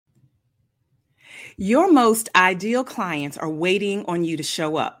Your most ideal clients are waiting on you to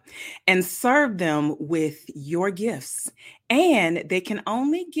show up and serve them with your gifts, and they can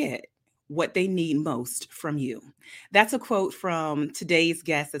only get what they need most from you. That's a quote from today's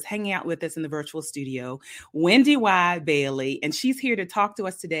guest that's hanging out with us in the virtual studio, Wendy Y. Bailey, and she's here to talk to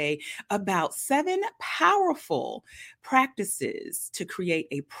us today about 7 powerful practices to create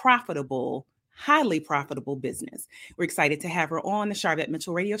a highly profitable business. We're excited to have her on the Sharvette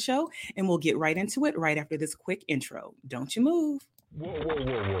Mitchell Radio Show, and we'll get right into it right after this quick intro. Don't you move. Whoa.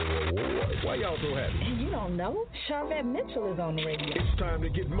 Why y'all so happy? You don't know? Sharvette Mitchell is on the radio. It's time to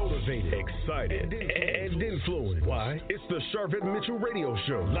get motivated, excited, and influenced. Why? It's the Sharvette Mitchell Radio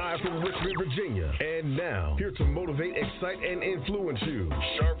Show, live from Richmond, Virginia. And now, here to motivate, excite, and influence you,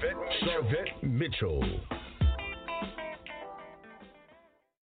 Sharvette Mitchell.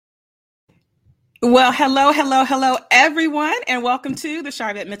 Well, hello, everyone, and welcome to the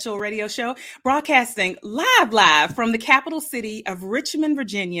Sharvette Mitchell Radio Show, broadcasting live from the capital city of Richmond,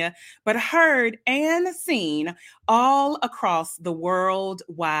 Virginia, but heard and seen all across the World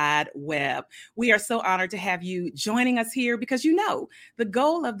Wide Web. We are so honored to have you joining us here because the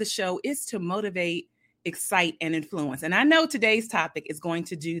goal of the show is to motivate, excite, and influence. And I know today's topic is going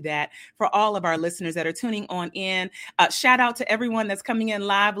to do that for all of our listeners that are tuning on in. Shout out to everyone that's coming in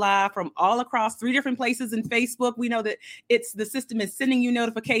live from all across 3 different places in Facebook. We know that the system is sending you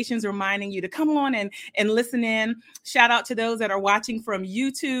notifications, reminding you to come on and listen in. Shout out to those that are watching from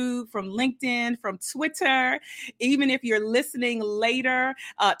YouTube, from LinkedIn, from Twitter. Even if you're listening later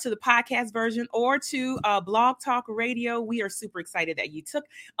to the podcast version or to Blog Talk Radio, we are super excited that you took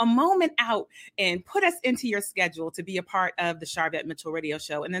a moment out and put us into your schedule to be a part of the Sharvette Mitchell Radio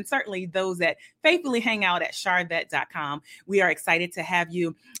Show. And then certainly those that faithfully hang out at sharvette.com. We are excited to have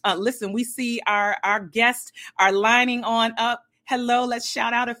you. Listen, we see our guests are lining on up. Hello, let's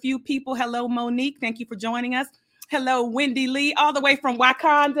shout out a few people. Hello, Monique. Thank you for joining us. Hello, Wendy Lee, all the way from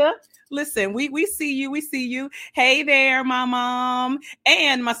Wakanda. Listen, we see you. Hey there, my mom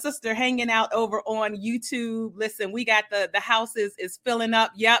and my sister hanging out over on YouTube. Listen, we got the house is filling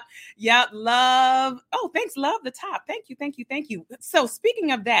up. Yep. Love. Oh, thanks. Love the top. Thank you. So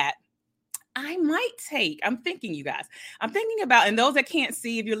speaking of that, I'm thinking about, and those that can't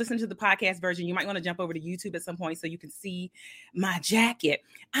see, if you're listening to the podcast version, you might want to jump over to YouTube at some point so you can see my jacket.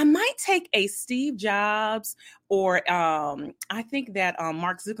 I might take a Steve Jobs or I think that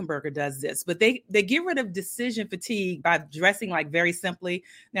Mark Zuckerberg does this, but they get rid of decision fatigue by dressing like very simply.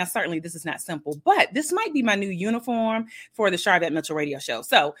 Now, certainly this is not simple, but this might be my new uniform for the Sharvette Mitchell Radio Show.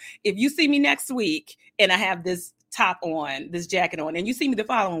 So if you see me next week and I have this top on, this jacket on, and you see me the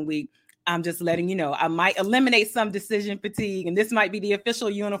following week, I'm just letting you know, I might eliminate some decision fatigue, and this might be the official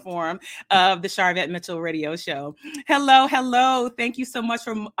uniform of the Sharvette Mitchell Radio Show. Hello. Thank you so much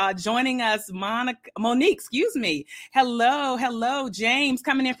for joining us, Monique, excuse me. Hello. James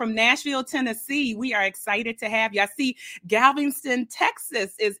coming in from Nashville, Tennessee. We are excited to have you. I see Galveston,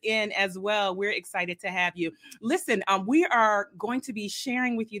 Texas is in as well. We're excited to have you. Listen, we are going to be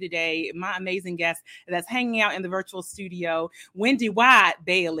sharing with you today my amazing guest that's hanging out in the virtual studio, Wendy Y.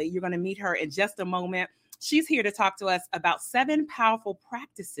 Bailey. You're going to meet her in just a moment. She's here to talk to us about 7 powerful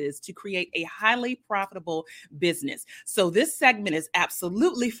practices to create a highly profitable business. So this segment is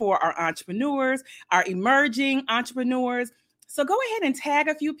absolutely for our entrepreneurs, our emerging entrepreneurs. So go ahead and tag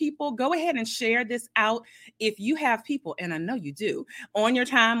a few people. Go ahead and share this out. If you have people, and I know you do, on your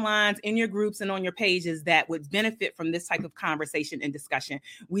timelines, in your groups, and on your pages that would benefit from this type of conversation and discussion,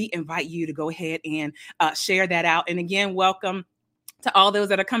 we invite you to go ahead and share that out. And again, welcome to all those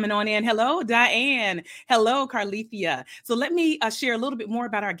that are coming on in. Hello, Diane. Hello, Carlithia. So let me share a little bit more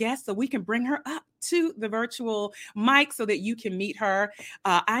about our guest so we can bring her up to the virtual mic so that you can meet her.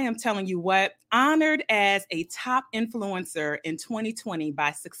 I am telling you what, honored as a top influencer in 2020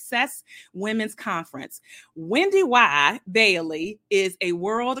 by Success Women's Conference. Wendy Y. Bailey is a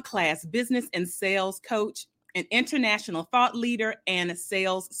world-class business and sales coach, an international thought leader, and a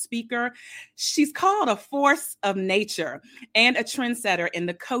sales speaker. She's called a force of nature and a trendsetter in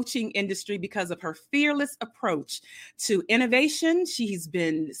the coaching industry because of her fearless approach to innovation. She's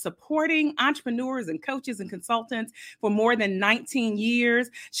been supporting entrepreneurs and coaches and consultants for more than 19 years.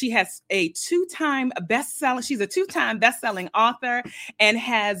 She's a 2-time best-selling author and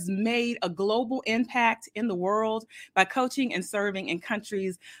has made a global impact in the world by coaching and serving in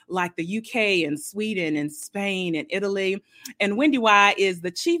countries like the UK and Sweden and Spain and Italy. And Wendy Y is the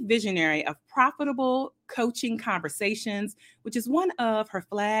chief visionary of Profitable Coaching Conversations, which is one of her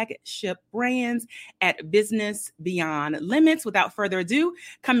flagship brands at Business Beyond Limits. Without further ado,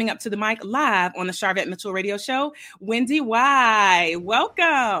 coming up to the mic live on the Sharvette Mitchell Radio Show, Wendy Y.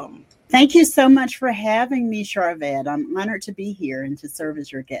 Welcome. Thank you so much for having me, Charvette. I'm honored to be here and to serve as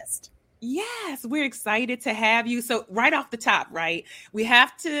your guest. Yes, we're excited to have you. So right off the top, right, we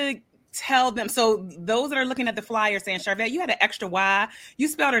have to tell them. So those that are looking at the flyer saying, Charvette, you had an extra Y. You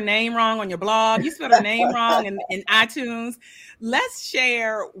spelled her name wrong on your blog. You spelled her name wrong in iTunes. Let's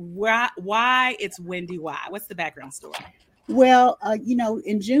share why it's Wendy Y. What's the background story? Well,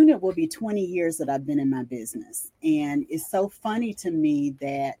 in June, it will be 20 years that I've been in my business. And it's so funny to me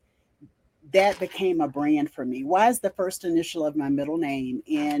that became a brand for me. Y is the first initial of my middle name.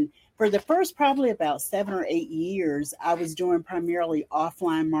 And for the first probably about 7 or 8 years, I was doing primarily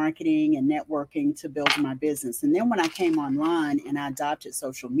offline marketing and networking to build my business. And then when I came online and I adopted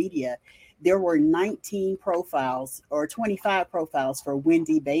social media, there were 19 profiles or 25 profiles for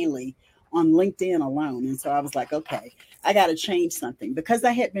Wendy Bailey on LinkedIn alone. And so I was like, okay, I got to change something. Because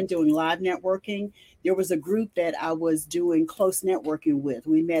I had been doing live networking, there was a group that I was doing close networking with.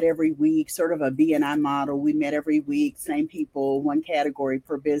 We met every week, sort of a BNI model. We met every week, same people, one category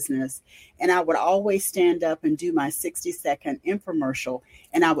per business. And I would always stand up and do my 60-second infomercial,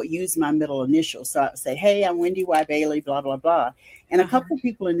 and I would use my middle initial. So I would say, hey, I'm Wendy Y. Bailey, blah, blah, blah. And a couple of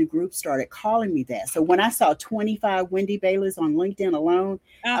people in the group started calling me that. So when I saw 25 Wendy Baileys on LinkedIn alone,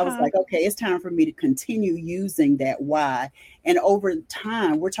 I was like, okay, it's time for me to continue using that Y. And over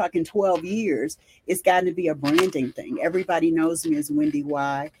time, we're talking 12 years, it's gotten to be a branding thing. Everybody knows me as Wendy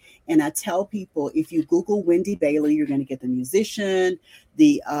Y. And I tell people, if you Google Wendy Bailey, you're going to get the musician,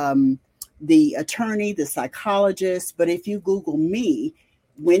 the attorney, the psychologist. But if you Google me,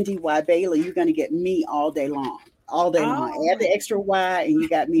 Wendy Y. Bailey, you're going to get me all day long. Add the extra Y and you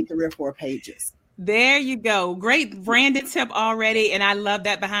got me 3 or 4 pages. There you go. Great branded tip already. And I love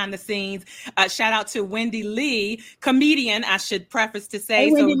that behind the scenes. Shout out to Wendy Lee, comedian, I should preface to say.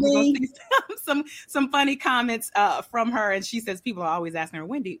 Hey, Wendy Lee. Some funny comments from her. And she says people are always asking her,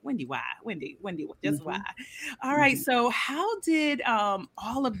 Wendy, why? Wendy, just why? All right. So how did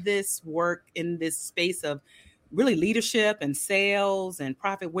all of this work in this space of really leadership and sales and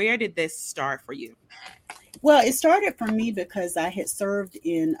profit? Where did this start for you? Well, it started for me because I had served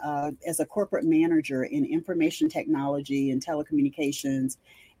in as a corporate manager in information technology and telecommunications.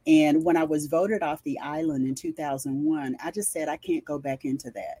 And when I was voted off the island in 2001, I just said, I can't go back into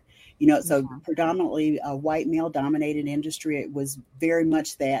that. So predominantly a white male dominated industry. It was very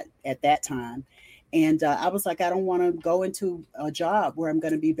much that at that time. And I was like, I don't want to go into a job where I'm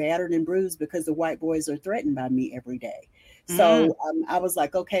going to be battered and bruised because the white boys are threatened by me every day. So I was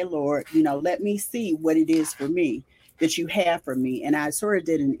like, okay, Lord, let me see what it is for me that you have for me. And I sort of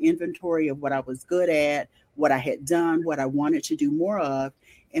did an inventory of what I was good at, what I had done, what I wanted to do more of.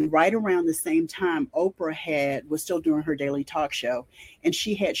 And right around the same time, Oprah was still doing her daily talk show. And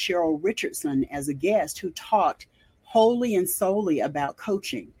she had Cheryl Richardson as a guest who talked wholly and solely about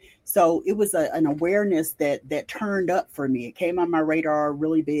coaching. So it was an awareness that turned up for me. It came on my radar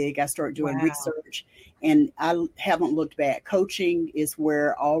really big. I started doing research and I haven't looked back. Coaching is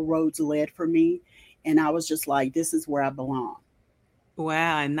where all roads led for me. And I was just like, this is where I belong.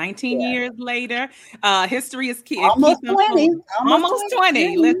 Wow. And 19 years later, history is key. Almost 20. Almost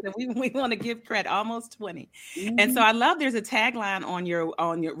 20. Listen, we want to give credit. Almost 20. And so I love there's a tagline on your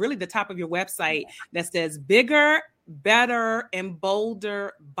really the top of your website that says bigger, better, and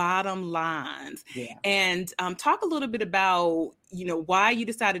bolder bottom lines. And talk a little bit about, why you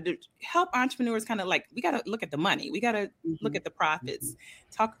decided to help entrepreneurs kind of like, we got to look at the money. We got to look at the profits.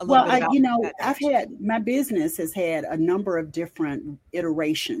 Talk a little bit about that. My business has had a number of different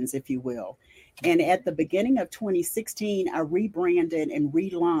iterations, if you will. And at the beginning of 2016, I rebranded and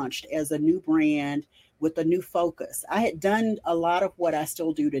relaunched as a new brand with a new focus. I had done a lot of what I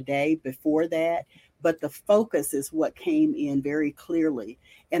still do today before that, but the focus is what came in very clearly.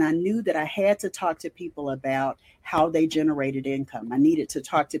 And I knew that I had to talk to people about how they generated income. I needed to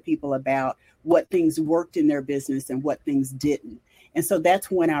talk to people about what things worked in their business and what things didn't. And so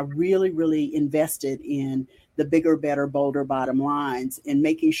that's when I really, really invested in the bigger, better, bolder bottom lines and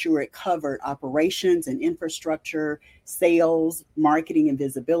making sure it covered operations and infrastructure, sales, marketing and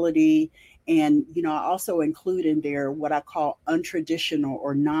visibility. And, I also include in there what I call untraditional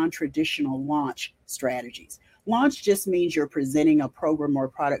or non-traditional launch strategies. Launch just means you're presenting a program or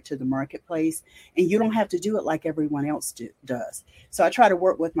product to the marketplace, and you don't have to do it like everyone else does. So I try to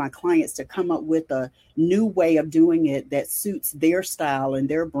work with my clients to come up with a new way of doing it that suits their style and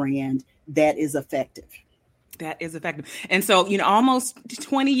their brand that is effective. That is effective. And so, almost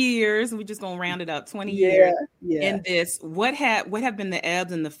 20 years, we're just going to round it up, 20 years in this. What have been the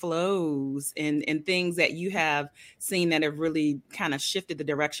ebbs and the flows and things that you have seen that have really kind of shifted the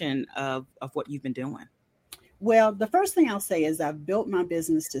direction of what you've been doing? Well, the first thing I'll say is I've built my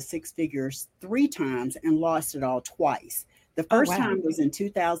business to six figures 3 times and lost it all twice. The Oh, first wow. time was in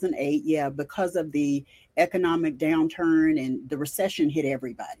 2008, yeah, because of the economic downturn and the recession hit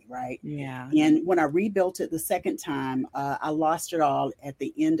everybody, right? Yeah. And when I rebuilt it the second time, I lost it all at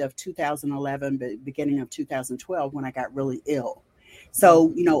the end of 2011, but beginning of 2012 when I got really ill.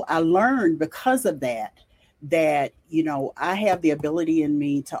 So, I learned because of that, I have the ability in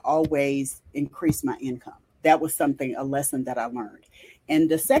me to always increase my income. That was a lesson that I learned. And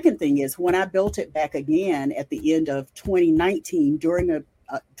the second thing is when I built it back again at the end of 2019 during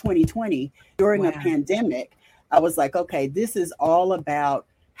 2020, during a Wow. pandemic, I was like, okay, this is all about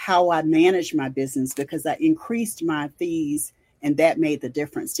how I manage my business because I increased my fees and that made the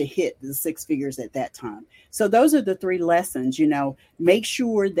difference to hit the six figures at that time. So those are the 3 lessons, make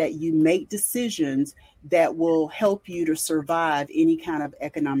sure that you make decisions that will help you to survive any kind of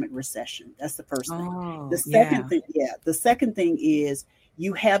economic recession. That's the first thing. Oh, The second thing, the second thing is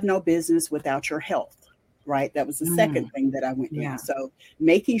you have no business without your health, right? That was the second thing that I went Yeah. down. So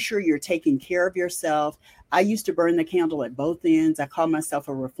making sure you're taking care of yourself. I used to burn the candle at both ends. I call myself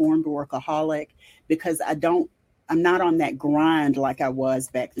a reformed workaholic because I'm not on that grind like I was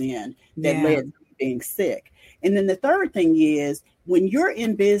back then that Yeah. led to me being sick. And then the third thing is when you're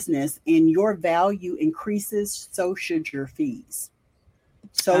in business and your value increases, so should your fees.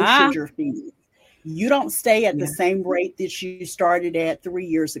 So should your fees. You don't stay at the same rate that you started at 3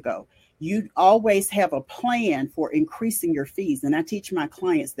 years ago. You always have a plan for increasing your fees. And I teach my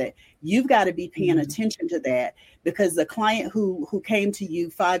clients that you've got to be paying attention to that because the client who came to you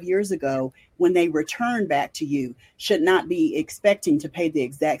 5 years ago, when they return back to you, should not be expecting to pay the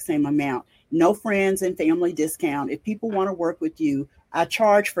exact same amount. No friends and family discount. If people want to work with you, I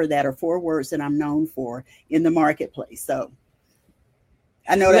charge for that or 4 words that I'm known for in the marketplace. So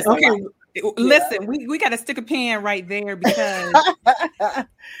I know that's okay. a lot. Listen, we got to stick a pin right there because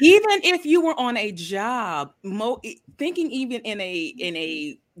even if you were on a job, thinking even in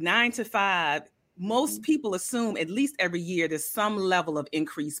a 9 to 5, most people assume at least every year there's some level of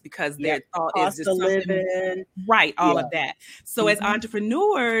increase because their thought is Cost just of something, living. right? All of that. So as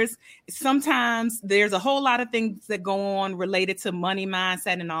entrepreneurs, sometimes there's a whole lot of things that go on related to money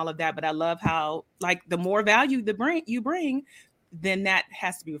mindset and all of that. But I love how like the more value you bring, then that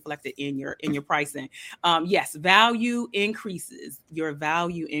has to be reflected in your pricing. Yes, value increases. Your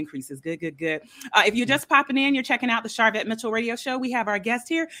value increases. Good. If you're just popping in, you're checking out the Sharvette Mitchell Radio Show. We have our guest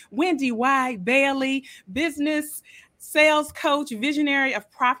here, Wendy Y. Bailey, business sales coach, visionary of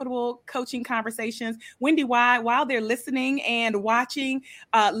profitable coaching conversations. Wendy Y., while they're listening and watching,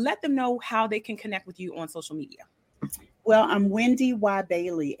 let them know how they can connect with you on social media. Well, I'm Wendy Y.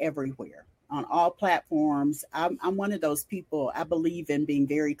 Bailey everywhere. On all platforms. I'm one of those people, I believe in being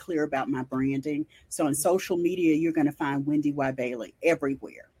very clear about my branding. So on social media, you're going to find Wendy Y. Bailey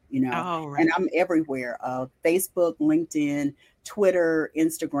everywhere, Oh, right. and I'm everywhere. Facebook, LinkedIn, Twitter,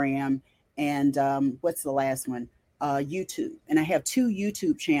 Instagram, and what's the last one? YouTube. And I have 2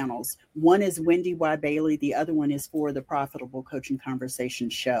 YouTube channels. One is Wendy Y. Bailey. The other one is for the Profitable Coaching Conversation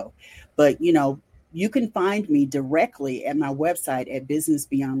Show. But, you can find me directly at my website at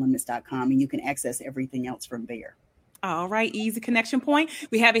businessbeyondlimits.com, and you can access everything else from there. All right, easy connection point.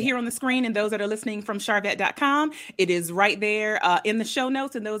 We have it here on the screen, and those that are listening from Sharvette.com, it is right there in the show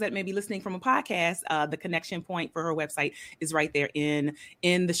notes. And those that may be listening from a podcast, the connection point for her website is right there in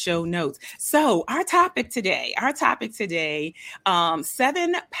the show notes. So our topic today,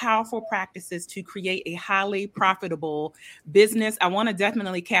 7 powerful practices to create a highly profitable business. I want to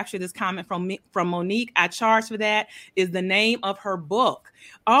definitely capture this comment from Monique. I charge for that is the name of her book.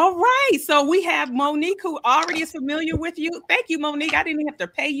 All right. So we have Monique, who already is familiar with you. Thank you, Monique. I didn't have to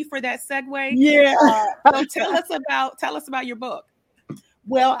pay you for that segue. Yeah. So tell us about your book.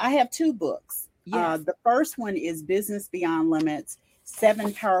 Well, I have 2 books. Yes. The first one is Business Beyond Limits,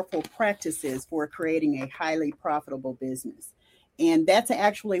 7 Powerful Practices for Creating a Highly Profitable Business. And that's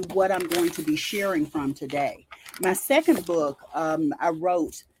actually what I'm going to be sharing from today. My second book, I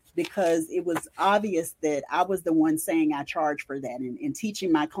wrote because it was obvious that I was the one saying I charge for that and teaching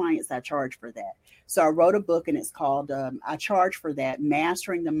my clients I charge for that. So I wrote a book and it's called I Charge for That,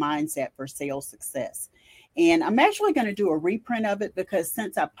 Mastering the Mindset for Sales Success. And I'm actually going to do a reprint of it because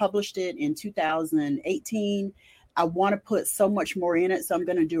since I published it in 2018, I want to put so much more in it. So I'm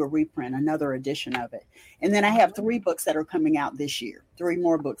going to do a reprint, another edition of it. And then I have 3 books that are coming out this year, 3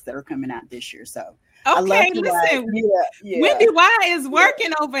 more books that are coming out this year. So okay, listen, Wendy Y is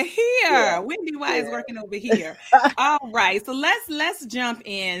working over here. Yeah. Wendy Y is working over here. All right, so let's jump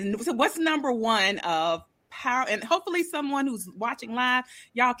in. So what's number 1 of power, and hopefully someone who's watching live,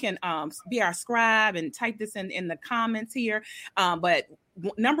 y'all can be our scribe and type this in the comments here. But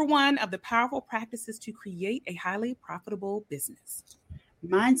number one of the powerful practices to create a highly profitable business.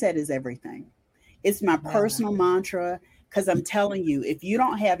 Mindset is everything. It's my personal mantra, because I'm telling you, if you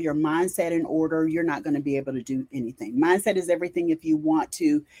don't have your mindset in order, you're not going to be able to do anything. Mindset is everything if you want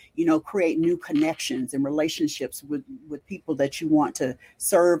to, create new connections and relationships with people that you want to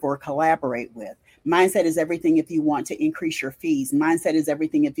serve or collaborate with. Mindset is everything if you want to increase your fees. Mindset is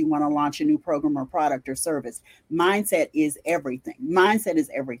everything if you want to launch a new program or product or service. Mindset is everything. Mindset is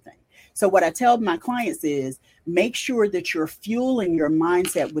everything. So what I tell my clients is make sure that you're fueling your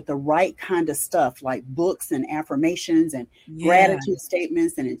mindset with the right kind of stuff, like books and affirmations and gratitude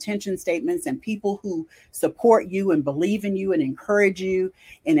statements and intention statements, and people who support you and believe in you and encourage you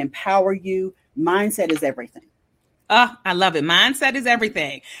and empower you. Mindset is everything. Oh, I love it. Mindset is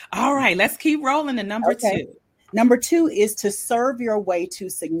everything. All right, let's keep rolling to number two. Number two is to serve your way to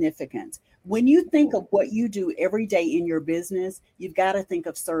significance. When you think of what you do every day in your business, you've got to think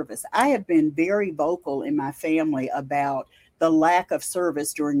of service. I have been very vocal in my family about the lack of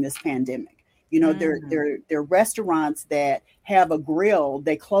service during this pandemic. There are restaurants that have a grill.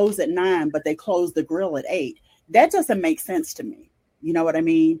 They close at 9, but they close the grill at 8. That doesn't make sense to me. You know what I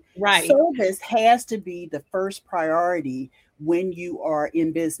mean? Right. Service has to be the first priority when you are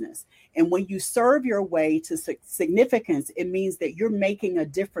in business. And when you serve your way to significance, it means that you're making a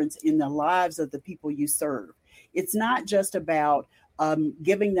difference in the lives of the people you serve. It's not just about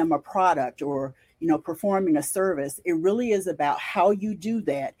giving them a product or, performing a service. It really is about how you do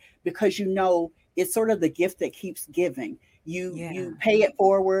that, because it's sort of the gift that keeps giving. You pay it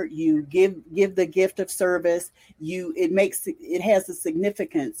forward, you give the gift of service, it has a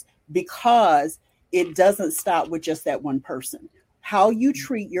significance because it doesn't stop with just that one person. How you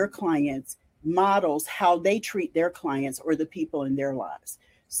treat your clients models how they treat their clients or the people in their lives.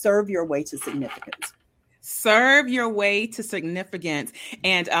 Serve your way to significance. Serve your way to significance.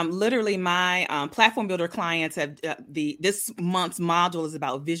 And literally my platform builder clients have this month's module is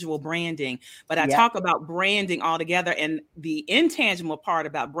about visual branding, but I talk about branding altogether, and the intangible part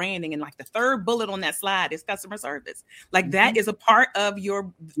about branding. And like the third bullet on that slide is customer service. Like that is a part of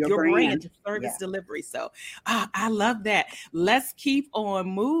your brand service delivery. So I love that. Let's keep on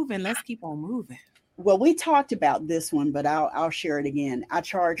moving. Well, we talked about this one, but I'll share it again. I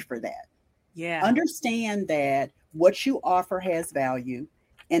charge for that. Yeah. Understand that what you offer has value,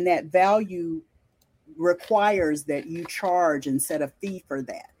 and that value requires that you charge and set a fee for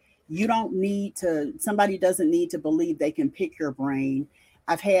that. Somebody doesn't need to believe they can pick your brain.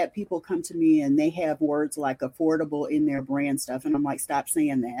 I've had people come to me and they have words like affordable in their brand stuff. And I'm like, stop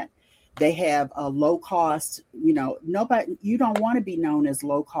saying that. They have a low cost, you don't want to be known as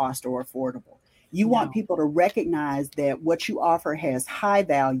low cost or affordable. You want people to recognize that what you offer has high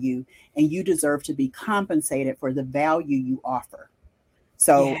value, and you deserve to be compensated for the value you offer.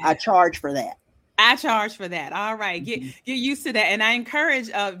 So I charge for that. All right. Get used to that. And I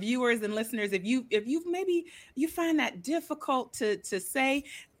encourage viewers and listeners, if you maybe you find that difficult to say,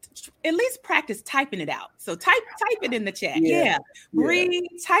 at least practice typing it out. So type it in the chat. Breathe,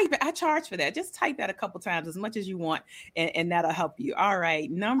 type it. I charge for that. Just type that a couple times, as much as you want, and that'll help you. All right.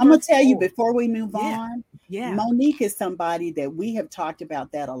 I'm going to tell you before we move on. Yeah. Monique is somebody that we have talked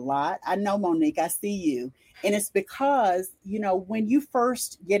about that a lot. I know, Monique, I see you. And it's because, when you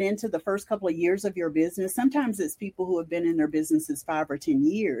first get into the first couple of years of your business, sometimes it's people who have been in their businesses 5 or 10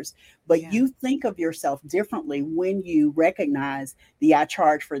 years, but you think of yourself differently when you recognize I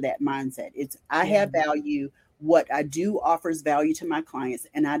charge for that mindset. It's I have value. What I do offers value to my clients,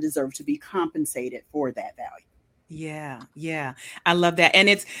 and I deserve to be compensated for that value. Yeah. I love that. And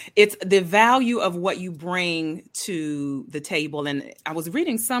it's the value of what you bring to the table. And I was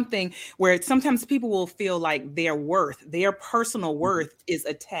reading something where sometimes people will feel like their personal worth is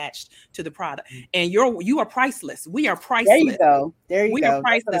attached to the product. And you are priceless. We are priceless. There you go. We are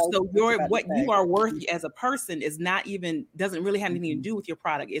priceless. So what you are worth as a person doesn't really have anything to do with your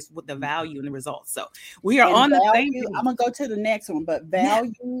product. It's with the value and the results. So we are on the same page. I'm going to go to the next one, but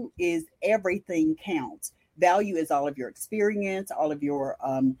value is everything counts. Value is all of your experience, all of your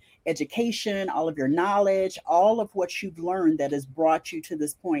education, all of your knowledge, all of what you've learned that has brought you to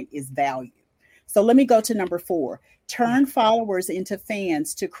this point is value. So let me go to number 4. Turn followers into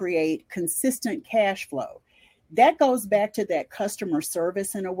fans to create consistent cash flow. that goes back to that customer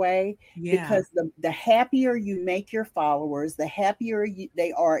service in a way, because the happier you make your followers, the happier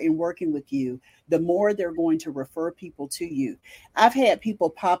they are in working with you, the more they're going to refer people to you. I've had people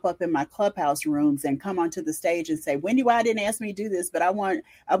pop up in my Clubhouse rooms and come onto the stage and say, Wendy, why didn't ask me to do this, but I want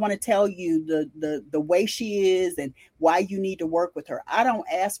to tell you the way she is and why you need to work with her. I don't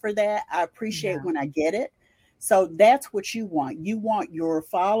ask for that. I appreciate when I get it. So that's what you want. You want your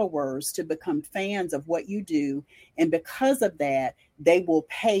followers to become fans of what you do. And because of that, they will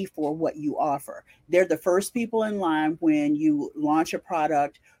pay for what you offer. They're the first people in line when you launch a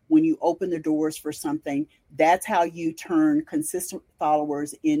product, when you open the doors for something. That's how you turn consistent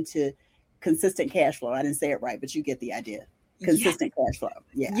followers into consistent cash flow. I didn't say it right, but you get the idea. Consistent cash flow.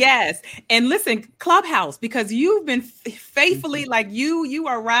 Yeah. Yes. And listen, Clubhouse, because you've been faithfully, like you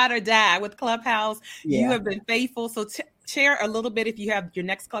are ride or die with Clubhouse. Yeah. You have been faithful. So share a little bit if you have your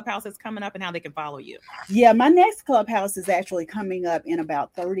next Clubhouse that's coming up and how they can follow you. Yeah, my next Clubhouse is actually coming up in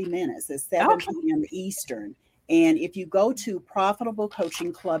about 30 minutes. It's 7 p.m. Eastern. And if you go to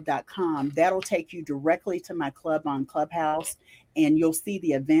profitablecoachingclub.com, that'll take you directly to my club on Clubhouse, and you'll see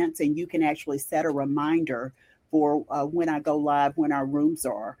the events, and you can actually set a reminder for when I go live, when our rooms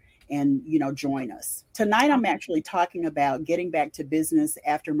are, and, join us. Tonight, I'm actually talking about getting back to business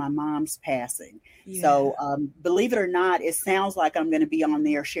after my mom's passing. Yeah. So believe it or not, it sounds like I'm going to be on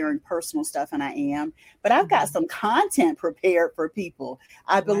there sharing personal stuff, and I am, but I've got some content prepared for people.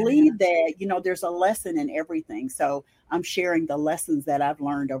 I believe that, there's a lesson in everything. So I'm sharing the lessons that I've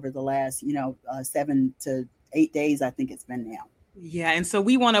learned over the last, 7 to 8 days, I think it's been now. Yeah. And so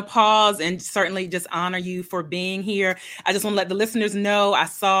we want to pause and certainly just honor you for being here. I just want to let the listeners know, I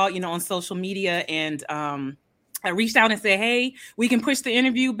saw, on social media, and I reached out and said, hey, we can push the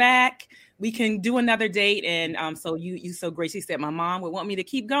interview back. We can do another date. And so you so graciously said my mom would want me to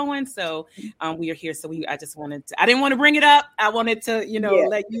keep going. So we are here. So I just wanted to, I didn't want to bring it up. I wanted to,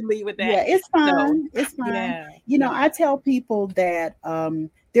 let you lead with that. Yeah, it's fine. So, it's fine. Yeah. I tell people that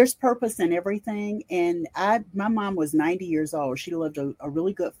there's purpose in everything. And my mom was 90 years old. She lived a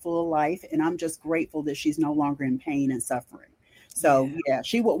really good, full life. And I'm just grateful that she's no longer in pain and suffering. So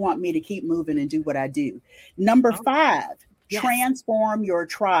she would want me to keep moving and do what I do. Number 5, transform your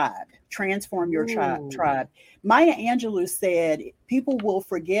tribe. Transform your tribe. Maya Angelou said, people will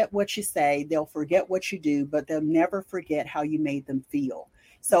forget what you say, they'll forget what you do, but they'll never forget how you made them feel.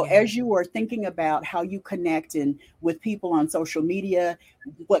 So as you are thinking about how you connect with people on social media,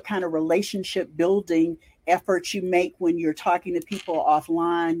 what kind of relationship building efforts you make when you're talking to people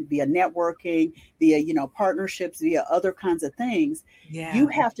offline via networking, via, partnerships, via other kinds of things, you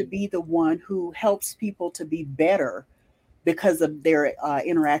have to be the one who helps people to be better because of their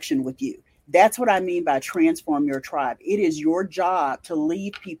interaction with you. That's what I mean by transform your tribe. It is your job to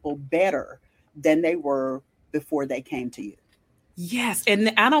leave people better than they were before they came to you. Yes.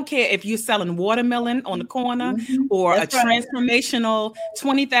 And I don't care if you're selling watermelon on the corner or that's transformational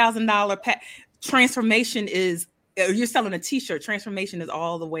 $20,000 transformation is, you're selling a t-shirt. Transformation is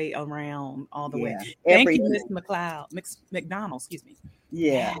all the way around, all the way. Thank you, Ms. McDonald, excuse me.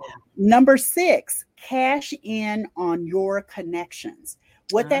 Yeah. Number 6, cash in on your connections.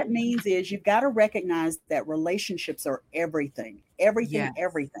 What that means is you've got to recognize that relationships are everything, everything,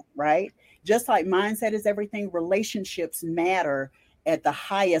 right? Just like mindset is everything, relationships matter at the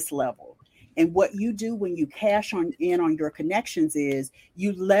highest level. And what you do when you cash in on your connections is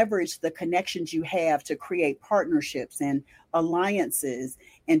you leverage the connections you have to create partnerships and alliances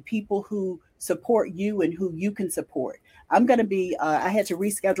and people who support you and who you can support. I'm going to be, I had to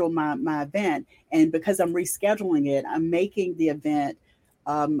reschedule my event. And because I'm rescheduling it, I'm making the event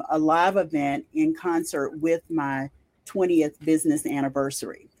a live event in concert with my 20th business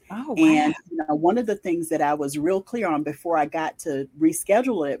anniversary. Oh, wow. And one of the things that I was real clear on before I got to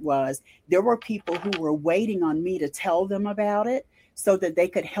reschedule it was there were people who were waiting on me to tell them about it so that they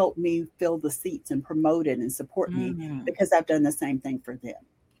could help me fill the seats and promote it and support me because I've done the same thing for them.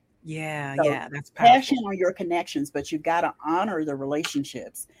 Yeah, so that's powerful. Passion on your connections, but you've got to honor the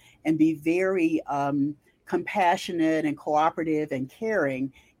relationships and be very compassionate and cooperative and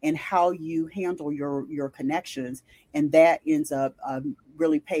caring in how you handle your connections. And that ends up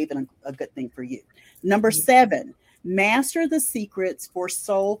really paving a good thing for you. Number 7, master the secrets for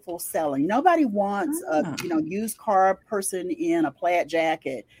soulful selling. Nobody wants a used car person in a plaid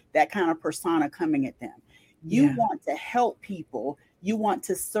jacket, that kind of persona coming at them. You want to help people. You want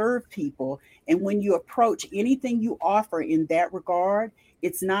to serve people. And when you approach anything you offer in that regard,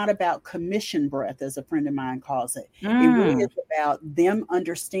 it's not about commission breath, as a friend of mine calls it. It really is about them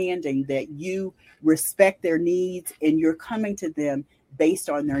understanding that you respect their needs and you're coming to them based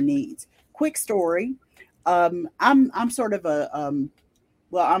on their needs. Quick story. I'm sort of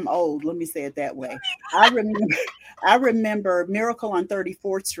well, I'm old. Let me say it that way. I remember, I remember Miracle on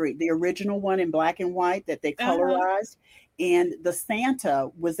 34th Street, the original one in black and white that they Uh-huh. colorized. And the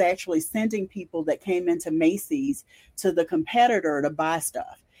Santa was actually sending people that came into Macy's to the competitor to buy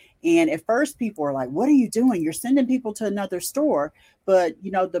stuff. And at first, people were like, "What are you doing? You're sending people to another store." But,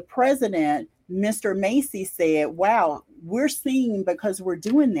 the president, Mr. Macy, said, "Wow, we're seeing because we're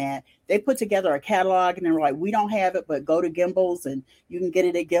doing that." They put together a catalog and they were like, "We don't have it, but go to Gimbals and you can get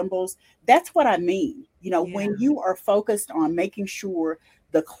it at Gimbals." That's what I mean. Yeah. When you are focused on making sure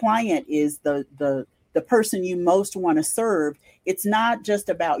the client is the person you most want to serve, it's not just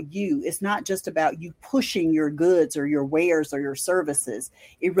about you. It's not just about you pushing your goods or your wares or your services.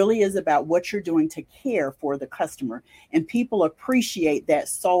 It really is about what you're doing to care for the customer. And people appreciate that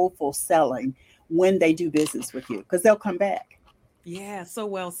soulful selling when they do business with you because they'll come back. Yeah. So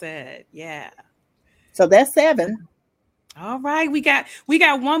well said. Yeah. So that's 7. All right, we got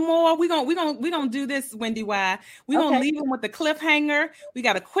one more. We're gonna do this, Wendy. Why? We're gonna Okay. leave them with the cliffhanger. We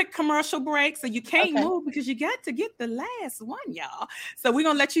got a quick commercial break, so you can't Okay. move because you got to get the last one, y'all. So we're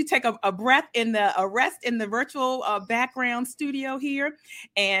gonna let you take a breath in a rest in the virtual background studio here,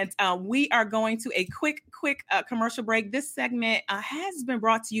 and we are going to a quick commercial break. This segment has been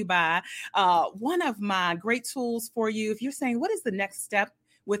brought to you by one of my great tools for you. If you're saying, what is the next step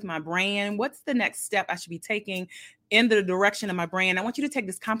with my brand? What's the next step I should be taking in the direction of my brand? I want you to take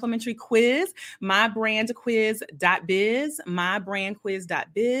this complimentary quiz,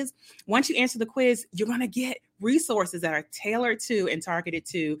 mybrandquiz.biz. Once you answer the quiz, you're going to get resources that are tailored to and targeted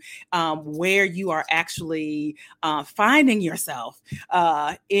to where you are actually finding yourself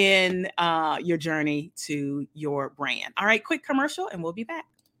in your journey to your brand. All right, quick commercial and we'll be back.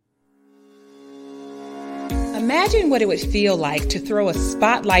 Imagine what it would feel like to throw a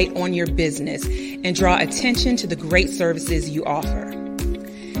spotlight on your business and draw attention to the great services you offer.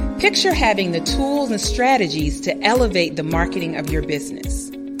 Picture having the tools and strategies to elevate the marketing of your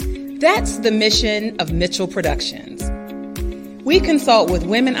business. That's the mission of Mitchell Productions. We consult with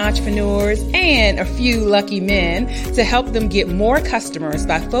women entrepreneurs and a few lucky men to help them get more customers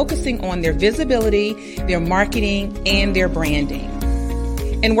by focusing on their visibility, their marketing, and their branding.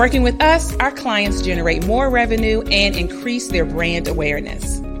 In working with us, our clients generate more revenue and increase their brand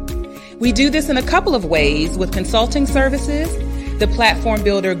awareness. We do this in a couple of ways with consulting services, the Platform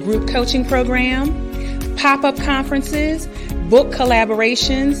Builder group coaching program, pop-up conferences, book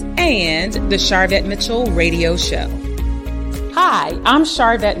collaborations, and the Sharvette Mitchell radio show. Hi, I'm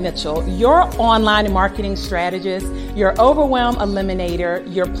Sharvette Mitchell, your online and marketing strategist, your overwhelm eliminator,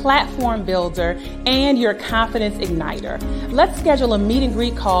 your platform builder, and your confidence igniter. Let's schedule a meet and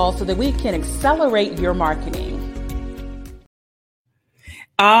greet call so that we can accelerate your marketing.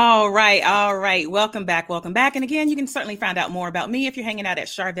 All right. Welcome back. And again, you can certainly find out more about me if you're hanging out at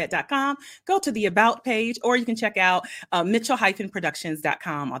Sharvette.com. Go to the About page, or you can check out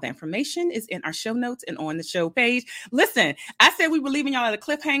Mitchell-Productions.com. All the information is in our show notes and on the show page. Listen, I said we were leaving y'all at a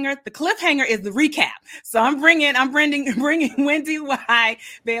cliffhanger. The cliffhanger is the recap. So I'm bringing Wendy Y.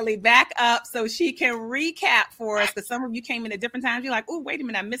 Bailey back up so she can recap for us, because some of you came in at different times. You're like, oh, wait a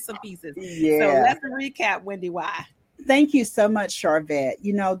minute, I missed some pieces. Yeah. So let's recap, Wendy Y. Thank you so much, Sharvette.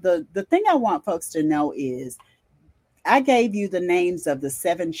 The thing I want folks to know is I gave you the names of the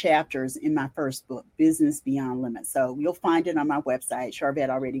 7 chapters in my first book, Business Beyond Limits. So you'll find it on my website. Sharvette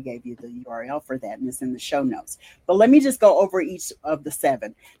already gave you the URL for that, and it's in the show notes. But let me just go over each of the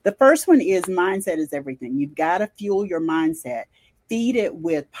 7. The first one is mindset is everything. You've got to fuel your mindset. Feed it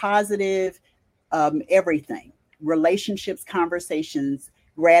with positive everything, relationships, conversations,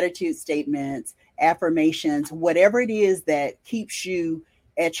 gratitude statements, affirmations, whatever it is that keeps you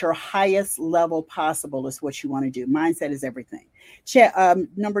at your highest level possible is what you want to do. Mindset is everything.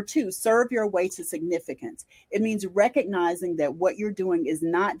 Number 2, serve your way to significance. It means recognizing that what you're doing is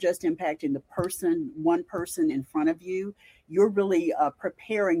not just impacting one person in front of you. You're really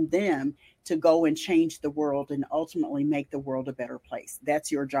preparing them to go and change the world and ultimately make the world a better place.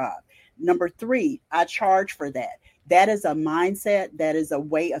 That's your job. Number 3, I charge for that. That is a mindset. That is a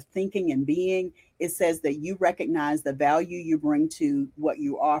way of thinking and being. It says that you recognize the value you bring to what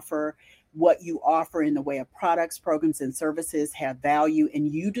you offer in the way of products, programs, and services have value,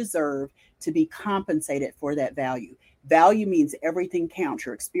 and you deserve to be compensated for that value. Value means everything counts: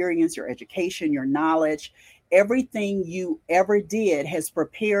 your experience, your education, your knowledge. Everything you ever did has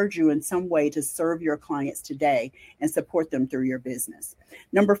prepared you in some way to serve your clients today and support them through your business.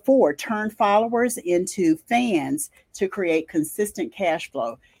 Number 4, turn followers into fans to create consistent cash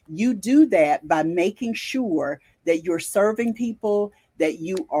flow. You do that by making sure that you're serving people, that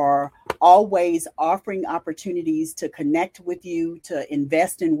you are always offering opportunities to connect with you, to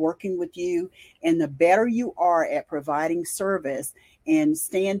invest in working with you. And the better you are at providing service and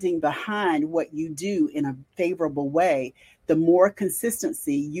standing behind what you do in a favorable way, the more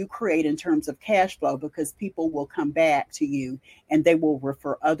consistency you create in terms of cash flow, because people will come back to you and they will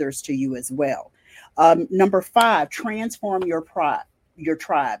refer others to you as well. Number 5, transform your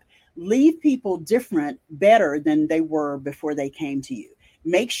tribe. Leave people different, better than they were before they came to you.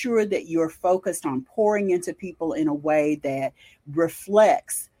 Make sure that you're focused on pouring into people in a way that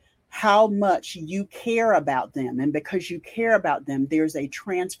reflects how much you care about them. And because you care about them, there's a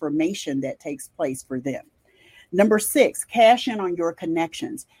transformation that takes place for them. Number 6, cash in on your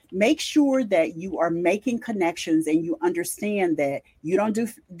connections. Make sure that you are making connections and you understand that you don't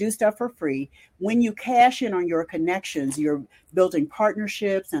do stuff for free. When you cash in on your connections, you're building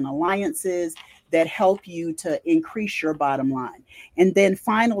partnerships and alliances that help you to increase your bottom line. And then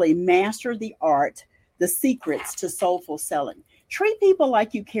finally, master the art, the secrets to soulful selling. Treat people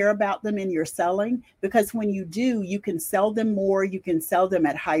like you care about them in your selling, because when you do, you can sell them more, you can sell them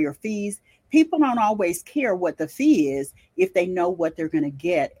at higher fees. People don't always care what the fee is if they know what they're going to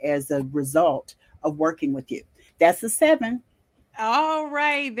get as a result of working with you. That's the 7. All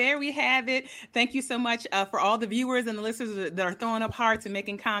right, there we have it. Thank you so much for all the viewers and the listeners that are throwing up hearts and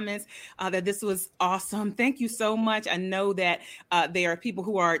making comments that this was awesome. Thank you so much. I know that there are people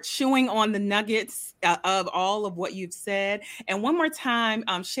who are chewing on the nuggets of all of what you've said. And one more time,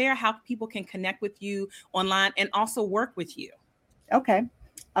 share how people can connect with you online and also work with you. Okay.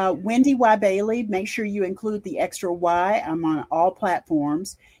 Wendy Y. Bailey, make sure you include the extra Y. I'm on all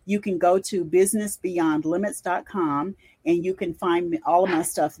platforms. You can go to businessbeyondlimits.com and you can find all of my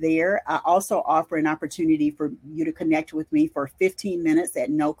stuff there. I also offer an opportunity for you to connect with me for 15 minutes at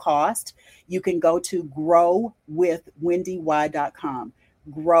no cost. You can go to growwithwendy.com.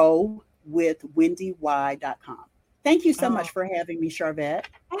 Growwithwendy.com. Thank you so much for having me, Sharvette.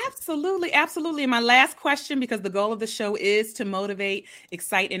 Absolutely. Absolutely. And my last question, because the goal of the show is to motivate,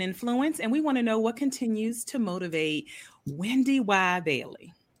 excite, and influence. And we want to know what continues to motivate Wendy Y.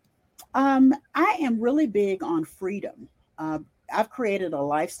 Bailey. I am really big on freedom. I've created a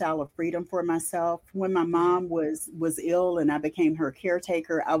lifestyle of freedom for myself. When my mom was ill and I became her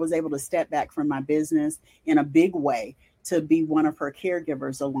caretaker, I was able to step back from my business in a big way to be one of her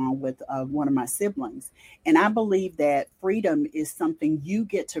caregivers along with one of my siblings. And I believe that freedom is something you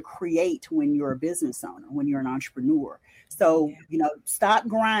get to create when you're a business owner, when you're an entrepreneur. So, stop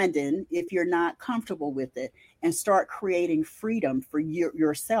grinding if you're not comfortable with it and start creating freedom for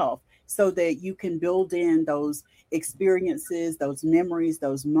yourself so that you can build in those experiences, those memories,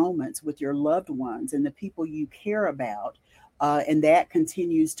 those moments with your loved ones and the people you care about. And that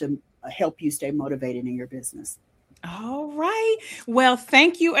continues to help you stay motivated in your business. All right. Well,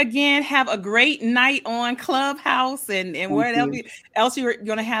 thank you again. Have a great night on Clubhouse and what else you're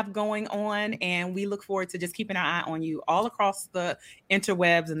going to have going on. And we look forward to just keeping our eye on you all across the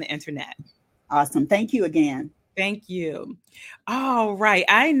interwebs and the internet. Awesome. Thank you again. Thank you. All right.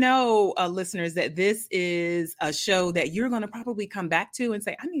 I know, listeners, that this is a show that you're going to probably come back to and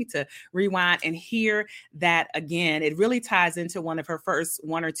say, I need to rewind and hear that again. It really ties into one of her first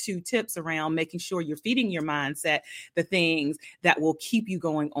 1 or 2 tips around making sure you're feeding your mindset the things that will keep you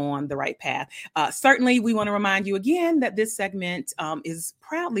going on the right path. Certainly, we want to remind you again that this segment is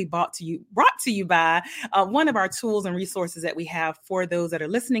proudly brought to you by one of our tools and resources that we have for those that are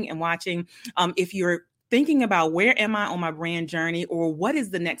listening and watching. If you're thinking about where am I on my brand journey, or what is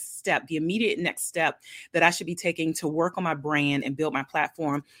the next step, the immediate next step that I should be taking to work on my brand and build my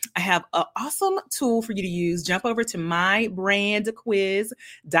platform, I have an awesome tool for you to use. Jump over to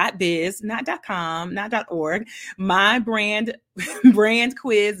mybrandquiz.biz, not .com, not .org,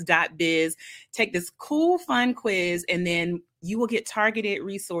 mybrandquiz.biz. Take this cool, fun quiz, and then you will get targeted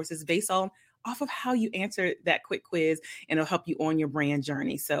resources based off of how you answer that quick quiz, and it'll help you on your brand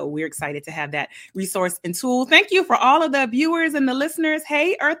journey. So we're excited to have that resource and tool. Thank you for all of the viewers and the listeners.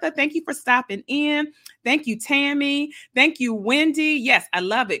 Hey, Eartha, thank you for stopping in. Thank you, Tammy. Thank you, Wendy. Yes, I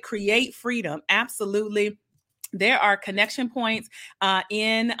love it. Create freedom. Absolutely. There are connection points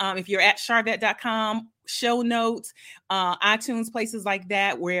if you're at sharvette.com, show notes, iTunes, places like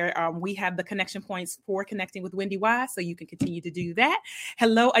that, where we have the connection points for connecting with Wendy Y, so you can continue to do that.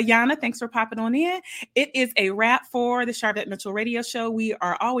 Hello, Ayana. Thanks for popping on in. It is a wrap for the Sharvette Mitchell Radio Show. We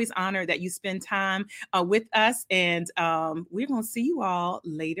are always honored that you spend time with us, and we're going to see you all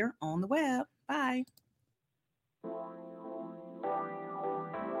later on the web. Bye.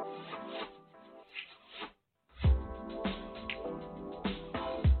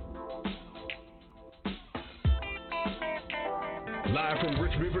 Live from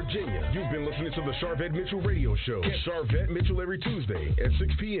Richmond, Virginia, you've been listening to the Sharvette Mitchell Radio Show. Get Sharvette Mitchell every Tuesday at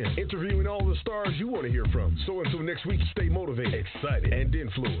 6 p.m., interviewing all the stars you want to hear from. So until next week, stay motivated, excited, and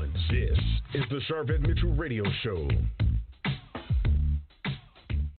influenced. This is the Sharvette Mitchell Radio Show.